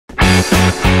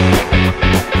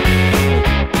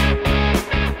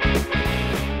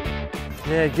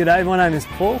Yeah, g'day, my name is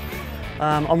Paul.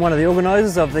 I'm one of the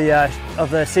organisers of the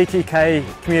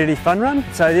CTK Community Fun Run.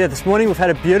 So yeah, this morning we've had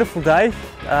a beautiful day,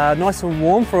 nice and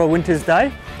warm for a winter's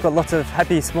day. Got lots of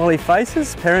happy smiley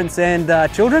faces, parents and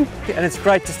children, and it's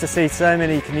great just to see so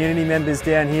many community members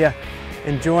down here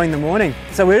enjoying the morning.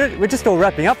 So we're just all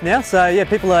wrapping up now, so yeah,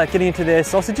 people are getting into their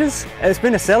sausages. It's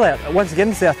been a sellout. Once again,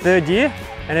 it's our third year,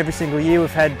 and every single year we've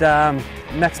had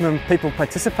maximum people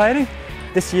participating.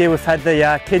 This year we've had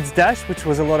the Kids Dash, which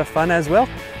was a lot of fun as well,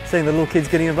 seeing the little kids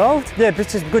getting involved. Yeah,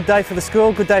 it's just a good day for the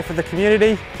school, good day for the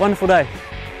community, wonderful day.